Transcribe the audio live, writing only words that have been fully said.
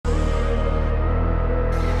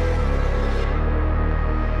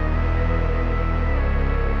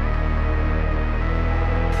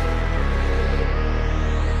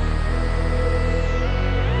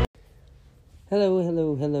Hello,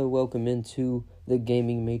 hello, hello, welcome into the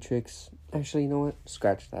Gaming Matrix. Actually, you know what?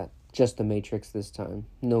 Scratch that. Just the Matrix this time.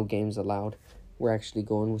 No games allowed. We're actually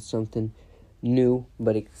going with something new,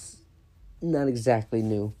 but it's not exactly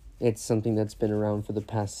new. It's something that's been around for the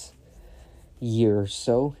past year or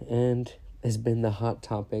so, and has been the hot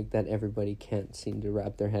topic that everybody can't seem to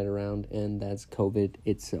wrap their head around, and that's COVID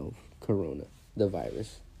itself. Corona, the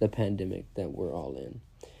virus, the pandemic that we're all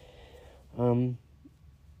in.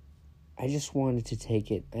 I just wanted to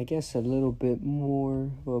take it, I guess, a little bit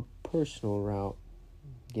more of a personal route,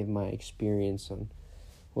 give my experience on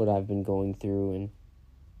what I've been going through and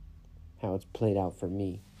how it's played out for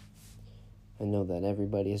me. I know that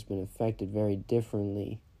everybody has been affected very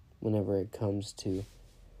differently whenever it comes to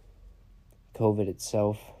COVID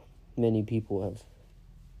itself. Many people have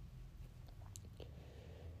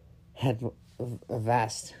had a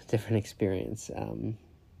vast different experience,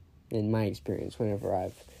 in my experience, whenever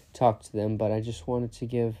I've talked to them, but I just wanted to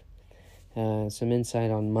give some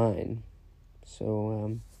insight on mine.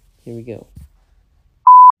 So here we go.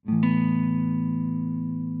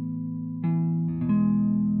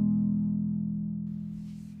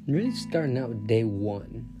 Really starting out with day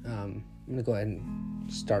one. I'm going to go ahead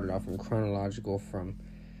and start it off in chronological from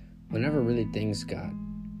whenever really things got,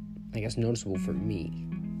 I guess, noticeable for me.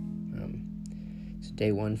 So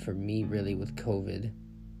day one for me really with COVID,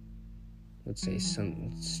 let's say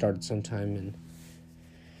started sometime in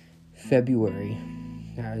February.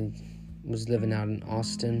 I was living out in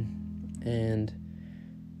Austin, and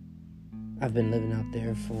I've been living out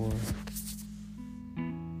there for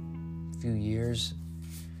a few years.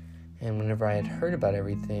 And whenever I had heard about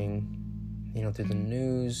everything, through the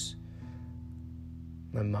news,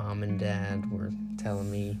 my mom and dad were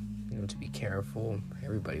telling me, to be careful.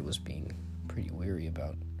 Everybody was being pretty weary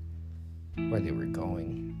about where they were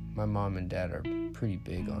going. My mom and dad are pretty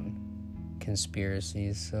big on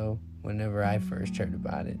conspiracies, so whenever I first heard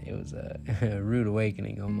about it, it was a rude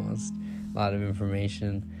awakening almost. A lot of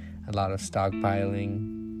information, a lot of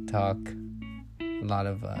stockpiling, talk, a lot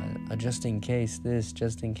of just in case this,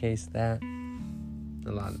 just in case that.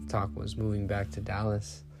 A lot of talk was moving back to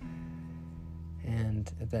Dallas.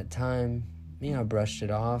 And at that time, I brushed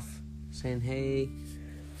it off, saying, hey,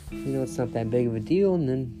 it's not that big of a deal. And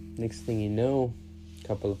then next thing you know, a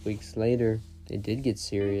couple of weeks later, it did get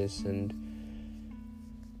serious. And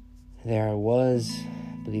there I was,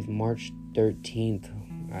 I believe March 13th,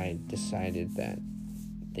 I decided that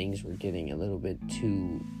things were getting a little bit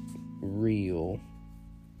too real,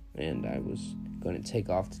 and I was going to take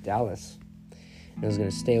off to Dallas. And I was going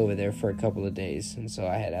to stay over there for a couple of days. And so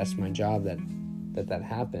I had asked my job that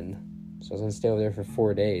happened. So I was going to stay over there for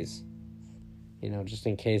 4 days, just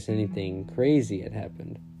in case anything crazy had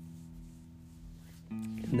happened.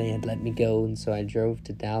 And they had let me go, and so I drove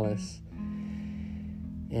to Dallas.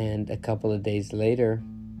 And a couple of days later,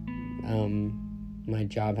 my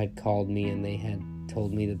job had called me, and they had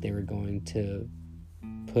told me that they were going to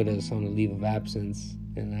put us on a leave of absence.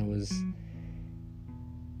 And I was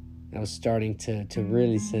starting to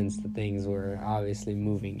really sense that things were obviously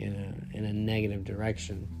moving in a negative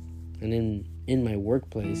direction. And in my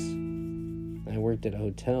workplace, I worked at a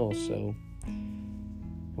hotel, so I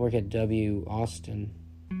work at W Austin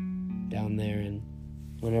down there, and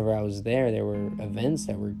whenever I was there were events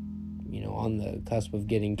that were, on the cusp of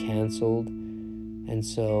getting canceled. And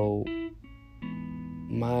so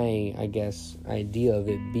my, I guess, idea of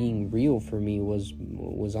it being real for me was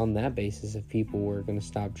on that basis. If people were going to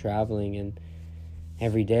stop traveling, and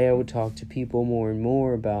every day I would talk to people more and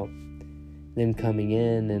more about them coming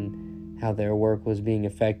in and how their work was being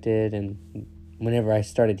affected. And whenever I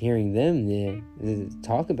started hearing them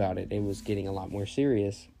talk about it, it was getting a lot more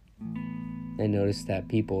serious. I noticed that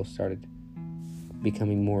people started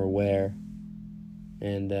becoming more aware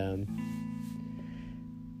and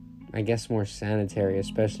I guess more sanitary,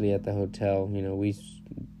 especially at the hotel.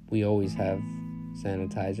 We always have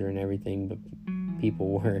sanitizer and everything, but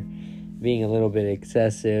people were being a little bit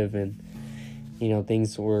excessive, and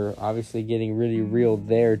things were obviously getting really real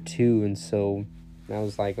there too. And so I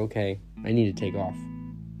was like, okay, I need to take off.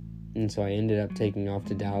 And so I ended up taking off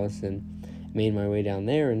to Dallas and made my way down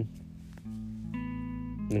there, and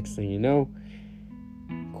next thing you know,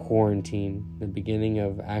 quarantine, the beginning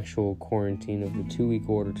of actual quarantine of the 2-week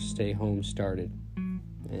order to stay home started.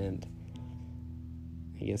 And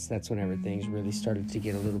I guess that's whenever things really started to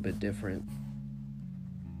get a little bit different.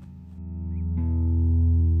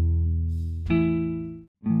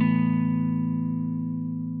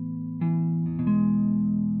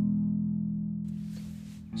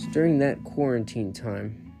 So during that quarantine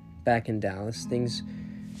time back in Dallas, things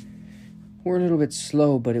were a little bit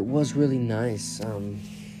slow, but it was really nice.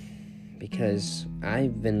 Because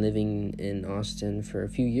I've been living in Austin for a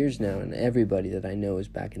few years now, and everybody that I know is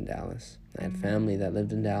back in Dallas. I had family that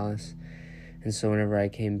lived in Dallas, and so whenever I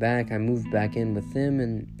came back, I moved back in with them,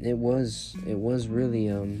 and it was really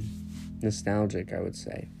nostalgic, I would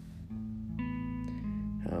say.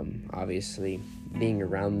 Obviously, being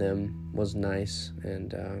around them was nice,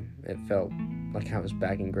 and it felt like I was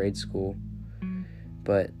back in grade school.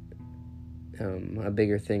 But a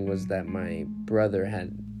bigger thing was that my brother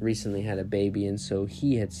had recently had a baby, and so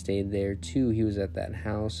he had stayed there too. He was at that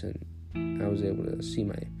house, and I was able to see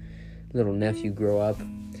my little nephew grow up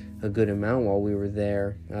a good amount while we were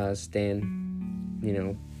there, staying,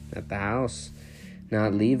 at the house,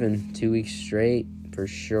 not leaving 2 weeks straight for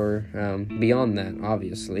sure. Beyond that,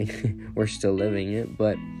 obviously, we're still living it,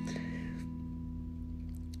 but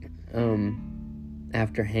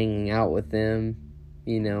after hanging out with them,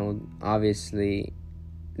 obviously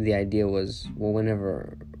the idea was, well,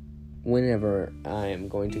 whenever I am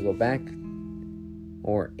going to go back,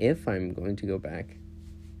 or if I'm going to go back.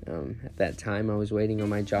 At that time, I was waiting on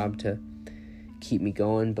my job to keep me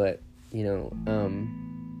going, but,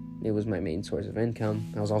 it was my main source of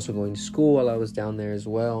income. I was also going to school while I was down there as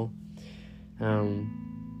well. And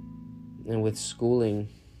with schooling,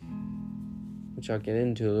 which I'll get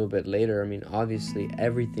into a little bit later, obviously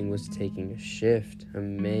everything was taking a shift, a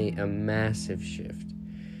massive shift.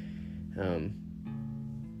 And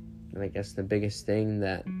I guess the biggest thing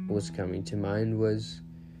that was coming to mind was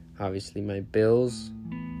obviously my bills.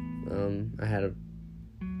 I had a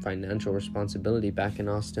financial responsibility back in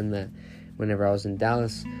Austin that whenever I was in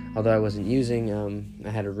Dallas, although I wasn't using, I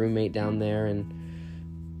had a roommate down there, and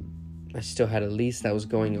I still had a lease that was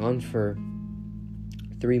going on for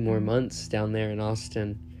 3 more months down there in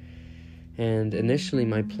Austin. And initially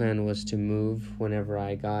my plan was to move whenever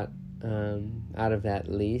I got out of that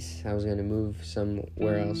lease. I was going to move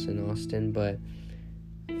somewhere else in Austin, but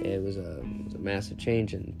it was a massive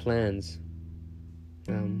change in plans.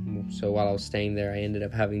 So while I was staying there, I ended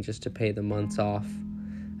up having just to pay the months off,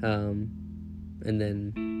 and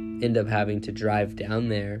then end up having to drive down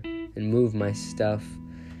there and move my stuff.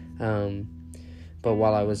 But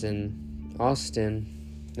while I was in Austin,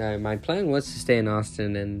 my plan was to stay in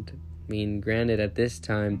Austin, and granted, at this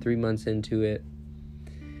time, 3 months into it,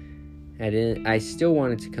 I still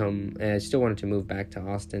wanted to move back to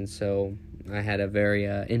Austin, so I had a very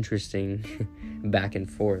interesting back and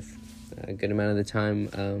forth. A good amount of the time,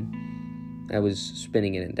 I was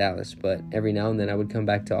spending it in Dallas, but every now and then I would come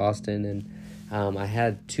back to Austin, and I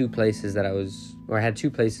had two places that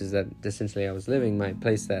essentially I was living. My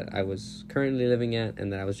place that I was currently living at,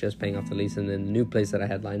 and that I was just paying off the lease, and then the new place that I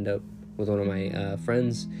had lined up with one of my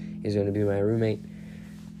friends is going to be my roommate.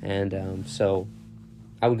 And so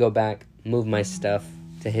I would go back, move my stuff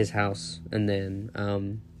to his house, and then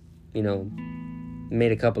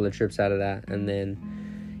made a couple of trips out of that, and then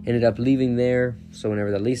ended up leaving there. So whenever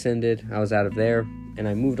the lease ended, I was out of there, and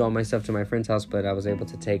I moved all my stuff to my friend's house, but I was able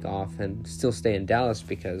to take off and still stay in Dallas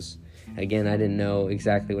because, again, I didn't know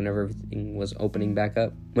exactly whenever everything was opening back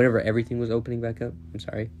up.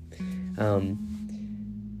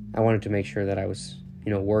 I wanted to make sure that I was,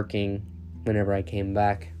 working whenever I came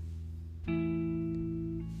back.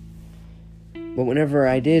 But whenever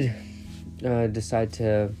I did decide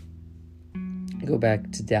to go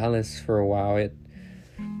back to Dallas for a while,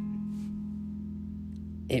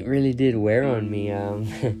 it really did wear on me,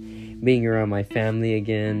 being around my family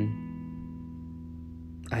again.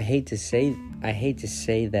 I hate to say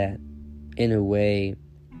that in a way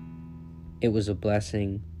it was a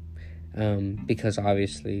blessing, because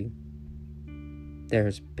obviously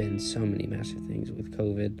there's been so many massive things with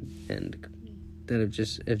COVID and that have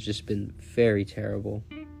just been very terrible.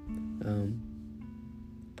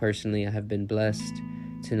 Personally, I have been blessed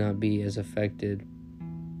to not be as affected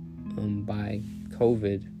by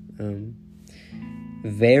COVID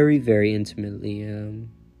very, very intimately.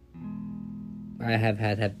 I have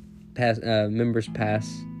had members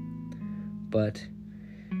pass, but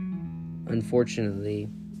unfortunately,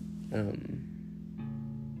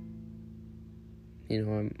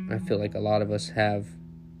 I feel like a lot of us have.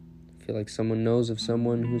 I feel like someone knows of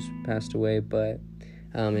someone who's passed away, but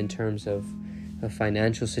in terms of a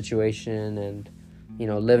financial situation and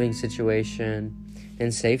living situation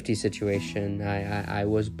and safety situation, I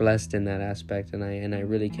was blessed in that aspect, and I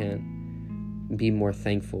really can't be more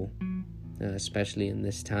thankful, especially in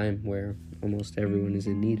this time where almost everyone is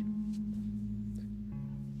in need.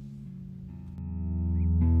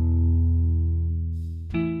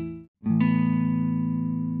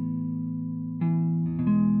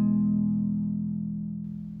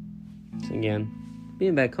 So again.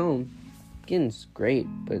 Being back home, again's great,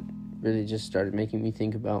 but really just started making me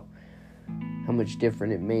think about how much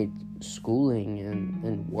different it made schooling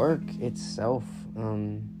and work itself.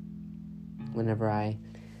 Whenever I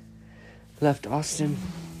left Austin,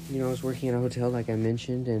 I was working at a hotel like I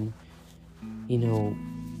mentioned, and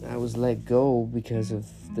I was let go because of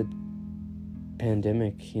the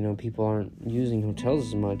pandemic. People aren't using hotels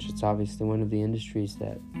as much. It's obviously one of the industries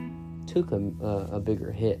that took a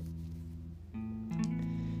bigger hit.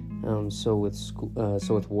 So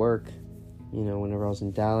with work, whenever I was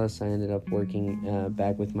in Dallas, I ended up working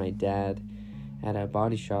back with my dad at a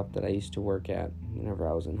body shop that I used to work at whenever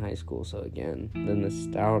I was in high school. So again, the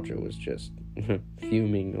nostalgia was just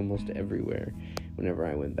fuming almost everywhere whenever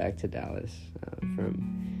I went back to Dallas,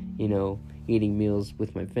 from eating meals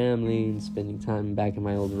with my family and spending time back in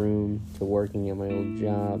my old room to working at my old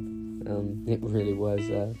job. It really was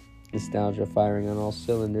nostalgia firing on all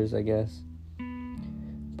cylinders, I guess.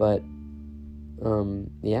 But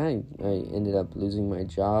I ended up losing my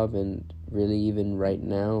job, and really even right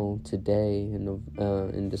now, today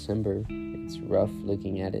in December, it's rough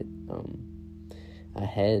looking at it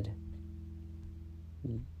ahead.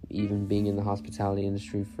 Even being in the hospitality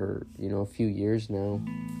industry for a few years now,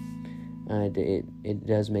 it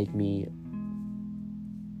does make me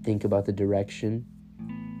think about the direction.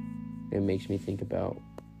 It makes me think about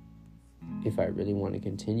if I really want to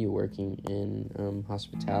continue working in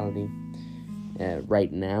hospitality.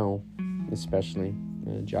 Right now, especially,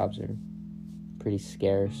 jobs are pretty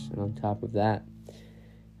scarce, and on top of that,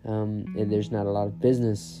 and there's not a lot of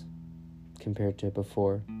business compared to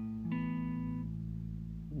before.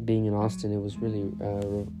 Being in Austin, it was really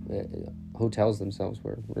hotels themselves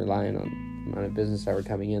were relying on the amount of business that were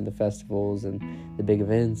coming in, the festivals and the big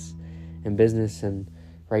events and business. And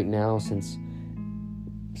right now, since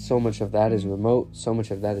so much of that is remote, so much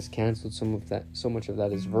of that is canceled, so much of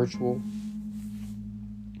that is virtual,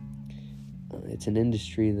 it's an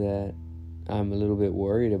industry that I'm a little bit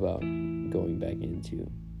worried about going back into.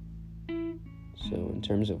 So in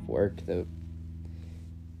terms of work, the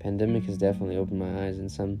pandemic has definitely opened my eyes in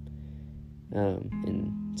some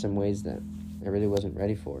ways that I really wasn't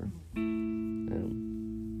ready for.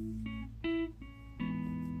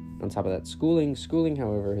 On top of that, schooling,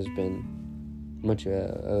 however, has been much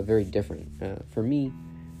very different. For me,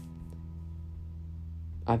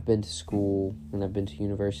 I've been to school and I've been to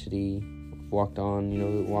university, walked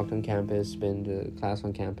on campus, been to class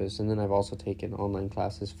on campus, and then I've also taken online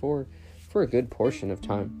classes for a good portion of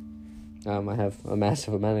time. I have a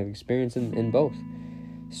massive amount of experience in both.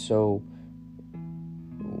 So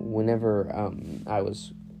whenever I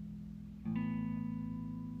was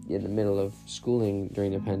in the middle of schooling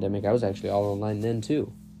during the pandemic, I was actually all online then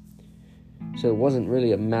too. So it wasn't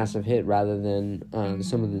really a massive hit, rather than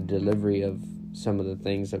some of the delivery of some of the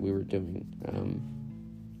things that we were doing.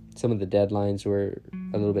 Some of the deadlines were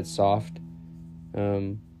a little bit soft.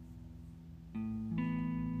 I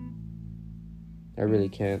really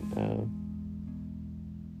can't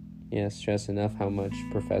stress enough how much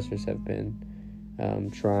professors have been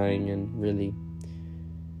trying, and really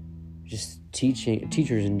just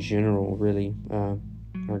teachers in general really are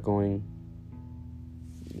going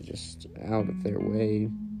just out of their way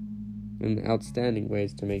in outstanding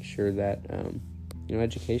ways to make sure that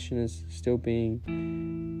education is still being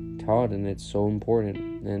taught, and it's so important,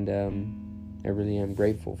 and I really am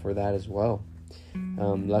grateful for that as well.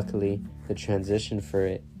 Luckily, the transition for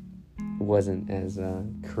it wasn't as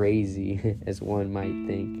crazy as one might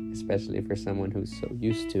think, especially for someone who's so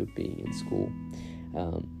used to being in school,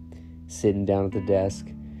 sitting down at the desk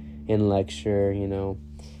in lecture.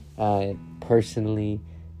 Personally,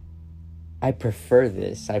 I prefer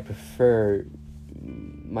this. I prefer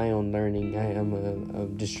my own learning. I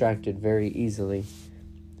am distracted very easily,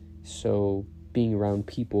 so being around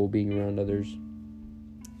people, being around others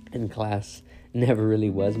in class never really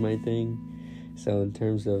was my thing. So in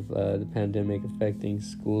terms of the pandemic affecting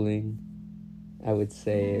schooling, I would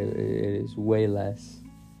say it is way less,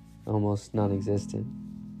 almost non-existent.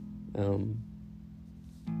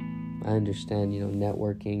 I understand,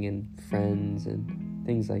 networking and friends and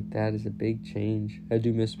things like that is a big change. I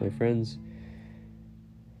do miss my friends,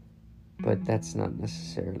 but that's not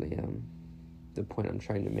necessarily the point I'm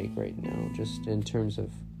trying to make right now. Just in terms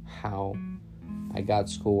of how I got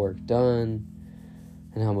schoolwork done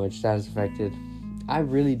and how much that has affected. I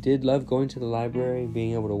really did love going to the library,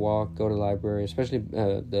 being able to go to the library, especially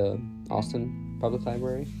the Austin Public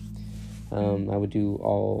Library. I would do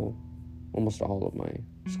almost all of my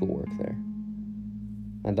schoolwork there.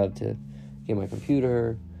 I'd love to get my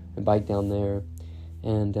computer and bike down there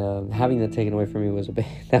And having that taken away from me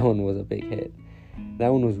that one was a big hit. That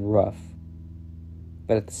one was rough.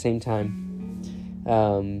 But at the same time,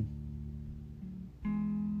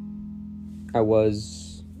 I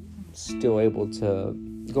was still able to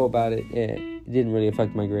go about it. It didn't really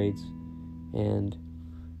affect my grades. And,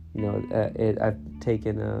 I've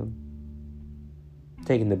taken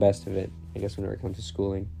the best of it, I guess, whenever it comes to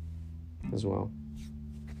schooling as well.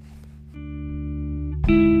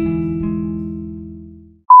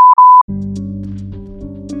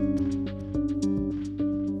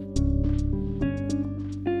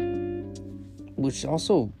 Which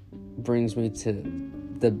also brings me to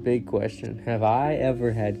the big question. Have I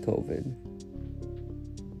ever had COVID?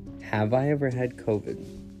 Have I ever had COVID?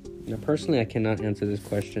 Now, personally, I cannot answer this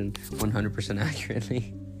question 100%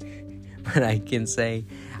 accurately. But I can say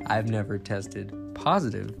I've never tested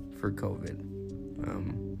positive for COVID.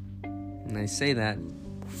 And I say that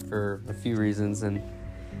for a few reasons. And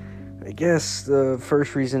I guess the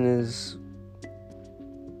first reason is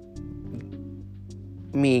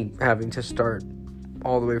me having to start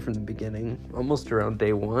all the way from the beginning, almost around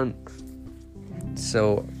day one.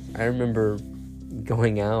 So I remember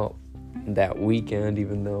going out that weekend,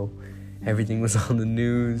 even though everything was on the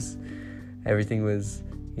news, everything was,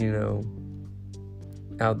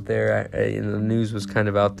 out there. The news was kind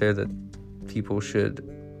of out there that people should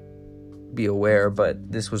be aware,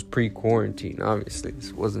 but this was pre-quarantine, obviously.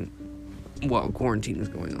 This wasn't while quarantine was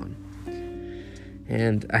going on.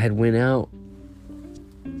 And I had went out,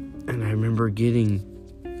 and I remember getting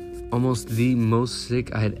almost the most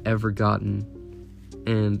sick I had ever gotten,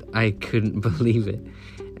 and I couldn't believe it.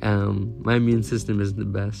 My immune system isn't the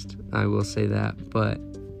best, I will say that, but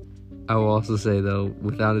I will also say, though,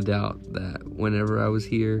 without a doubt, that whenever I was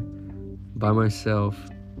here by myself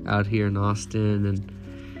out here in Austin and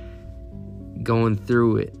going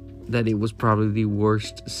through it, that it was probably the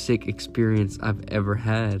worst sick experience I've ever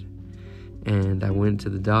had. And I went to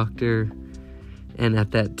the doctor, and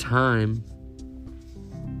at that time,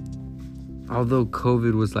 although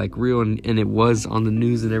COVID was like real and it was on the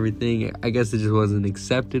news and everything, I guess it just wasn't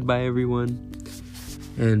accepted by everyone.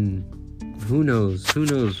 And who knows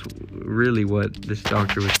really what this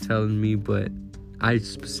doctor was telling me, but I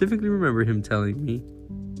specifically remember him telling me,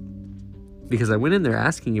 because I went in there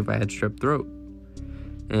asking if I had strep throat,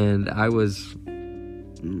 and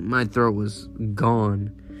my throat was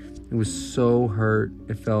gone. It was so hurt.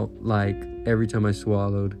 It felt like every time I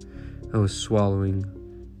swallowed, I was swallowing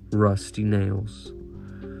rusty nails.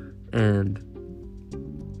 And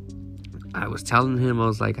I was telling him, I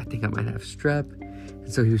was like, I think I might have strep.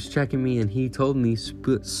 And so he was checking me, and he told me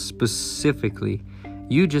specifically,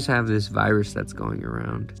 you just have this virus that's going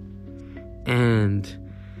around. And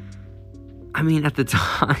I mean, at the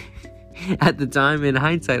time, in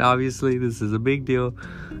hindsight, obviously this is a big deal,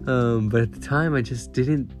 but at the time I just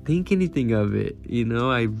didn't think anything of it.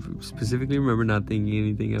 I specifically remember not thinking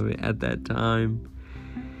anything of it at that time.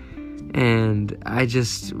 And I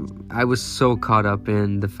was so caught up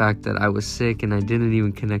in the fact that I was sick, and I didn't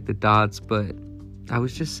even connect the dots, but I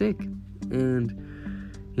was just sick. And,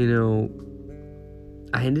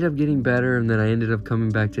 I ended up getting better, and then I ended up coming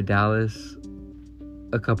back to Dallas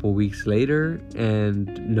a couple weeks later,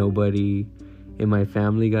 and nobody in my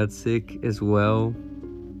family got sick as well.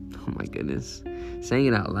 Oh my goodness. Saying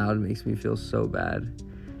it out loud makes me feel so bad,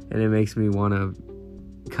 and it makes me want to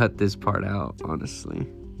cut this part out, honestly.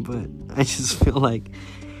 But I just feel like,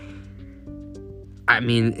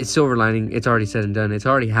 it's silver lining. It's already said and done. It's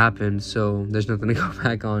already happened, so there's nothing to go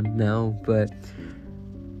back on now. But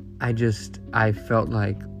I felt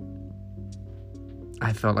like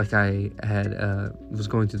I had was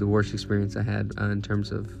going through the worst experience I had in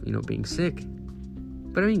terms of being sick.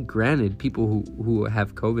 But granted, people who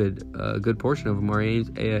have COVID, a good portion of them are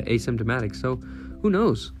asymptomatic. So who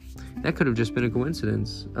knows? That could have just been a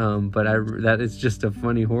coincidence. But that is just a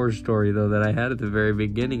funny horror story, though, that I had at the very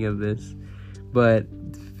beginning of this. But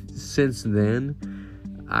since then,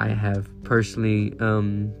 I have personally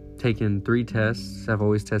taken 3 tests. I've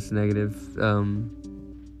always tested negative.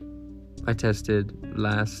 I tested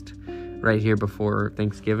right here before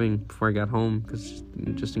Thanksgiving, before I got home,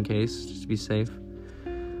 just in case, just to be safe.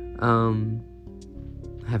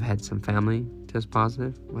 I've had some family test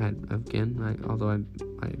positive. Although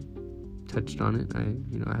I touched on it,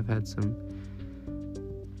 I've had some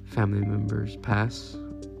family members pass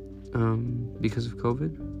because of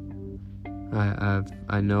COVID.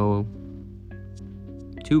 I know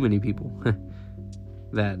too many people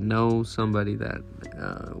that know somebody that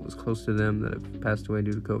was close to them that have passed away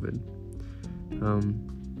due to COVID.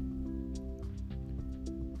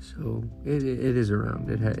 So it is around.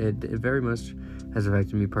 It very much has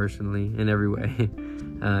affected me personally in every way.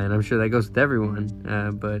 And I'm sure that goes with everyone.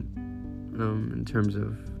 But in terms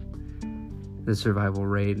of the survival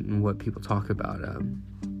rate and what people talk about,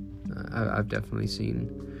 I've definitely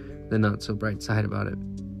seen the not so bright side about it.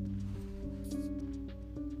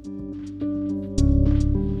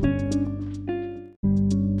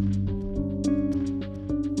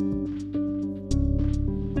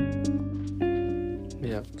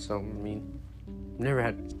 Yeah, so I mean, I've never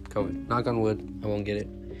had COVID. Knock on wood, I won't get it.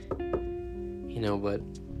 But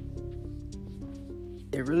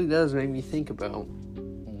it really does make me think about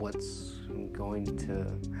what's going to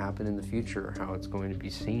happen in the future, how it's going to be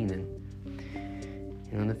seen, and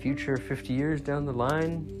in the future, 50 years down the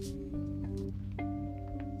line.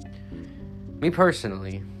 Me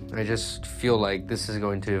personally, I just feel like this is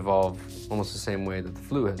going to evolve almost the same way that the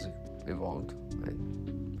flu has evolved.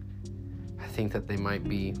 I think that they might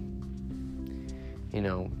be,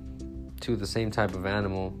 two of the same type of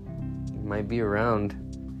animal, might be around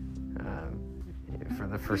for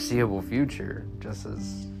the foreseeable future, just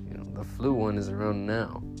as the flu one is around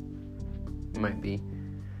now. It might be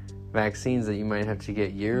vaccines that you might have to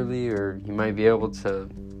get yearly, or you might be able to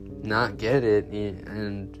not get it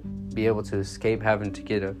and be able to escape having to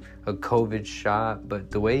get a COVID shot. But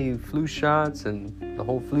the way flu shots and the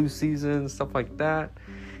whole flu season, stuff like that,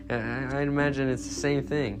 I imagine it's the same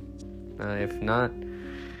thing. If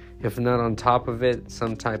not on top of it,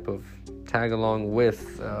 some type of tag along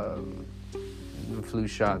with the flu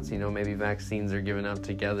shots. Maybe vaccines are given out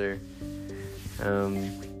together.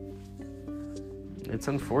 It's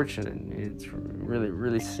unfortunate. It's really,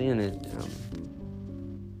 really seeing it.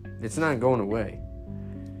 It's not going away.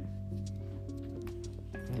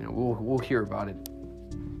 We'll hear about it.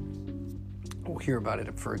 We'll hear about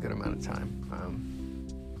it for a good amount of time.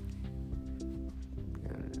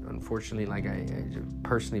 Unfortunately, like I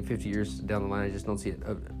personally, 50 years down the line, I just don't see it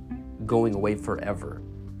going away forever.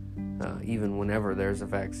 Even whenever there's a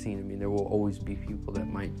vaccine, I mean, there will always be people that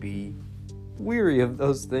might be weary of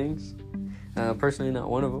those things. Personally, not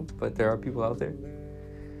one of them, but there are people out there.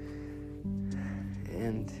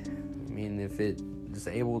 And I mean, if it is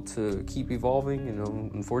able to keep evolving,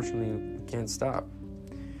 unfortunately, it can't stop.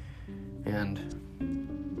 And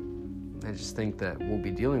I just think that we'll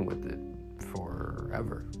be dealing with it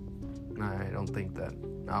forever. I don't think that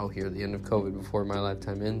I'll hear the end of COVID before my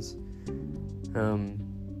lifetime ends.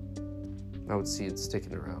 I would see it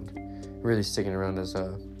sticking around, really sticking around as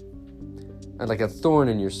like a thorn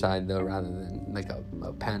in your side, though, rather than like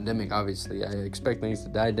a pandemic. Obviously, I expect things to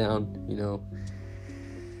die down,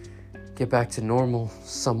 get back to normal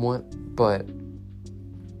somewhat. But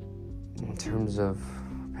in terms of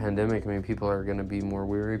pandemic, I mean, people are going to be more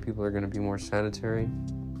weary. People are going to be more sanitary.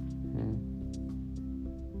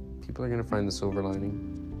 People are going to find the silver lining.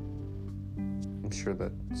 I'm sure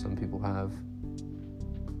that some people have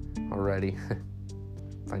already,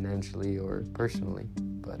 financially or personally,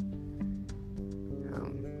 but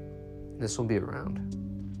this will be around.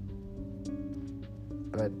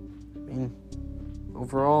 But I mean,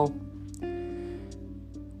 overall,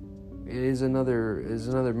 it is another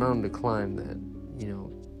mountain to climb that,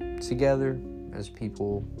 together as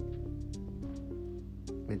people,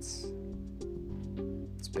 it's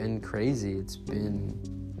been crazy. It's been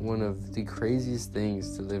one of the craziest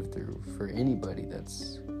things to live through for anybody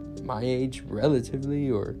that's my age,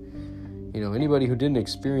 relatively, or anybody who didn't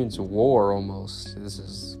experience a war almost. This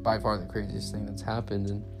is by far the craziest thing that's happened,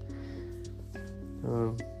 and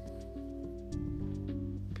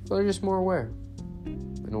people are just more aware,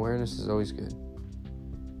 and awareness is always good.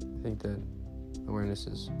 I think that awareness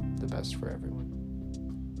is the best for everyone.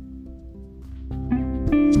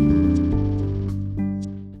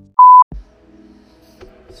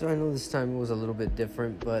 So I know this time was a little bit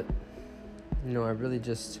different, but I really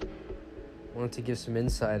just wanted to give some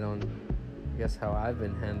insight on, I guess, how I've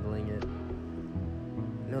been handling it.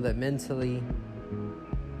 I know that mentally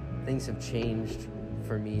things have changed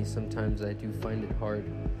for me. Sometimes I do find it hard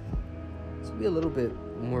to be a little bit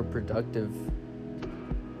more productive.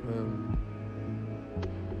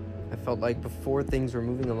 I felt like before things were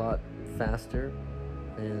moving a lot faster,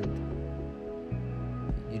 and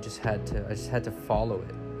I just had to follow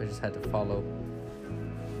it. I just had to follow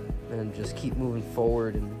and just keep moving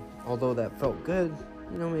forward. And although that felt good,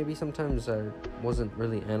 maybe sometimes I wasn't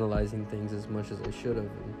really analyzing things as much as I should have,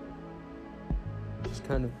 and just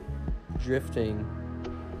kind of drifting.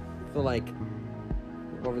 I feel like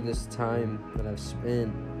over this time that I've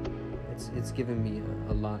spent, it's given me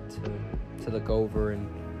a lot to look over, and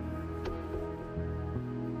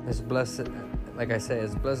as blessed, like I say,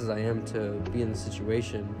 as blessed as I am to be in the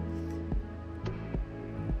situation,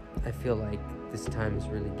 I feel like this time has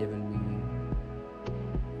really given me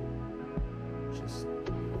just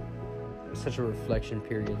such a reflection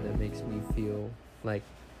period that makes me feel like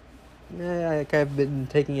I've been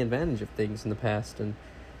taking advantage of things in the past, and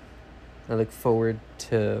I look forward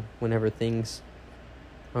to whenever things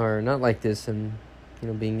are not like this, and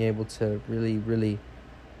being able to really, really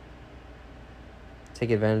take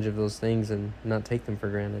advantage of those things and not take them for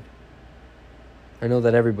granted. I know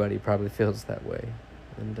that everybody probably feels that way,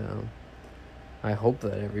 and I hope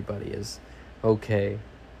that everybody is okay.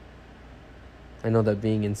 I know that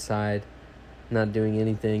being inside, not doing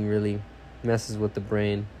anything, really messes with the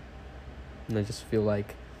brain, and I just feel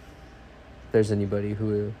like if there's anybody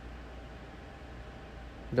who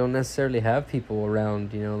don't necessarily have people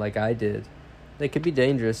around, like I did, they could be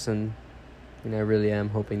dangerous, and I really am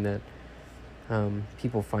hoping that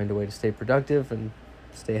people find a way to stay productive and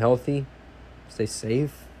stay healthy, stay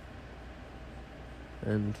safe,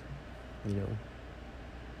 and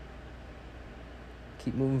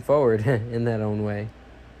keep moving forward in that own way.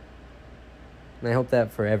 And I hope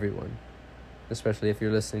that for everyone, especially if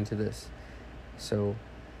you're listening to this. So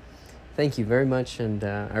thank you very much, and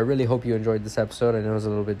I really hope you enjoyed this episode. I know it's a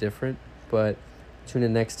little bit different, but tune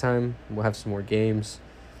in next time. We'll have some more games,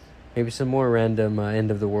 maybe some more random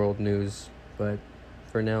end-of-the-world news, but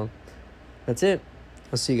for now, that's it.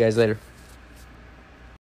 I'll see you guys later.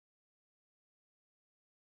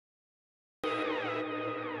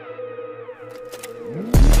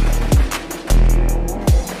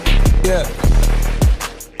 Yeah.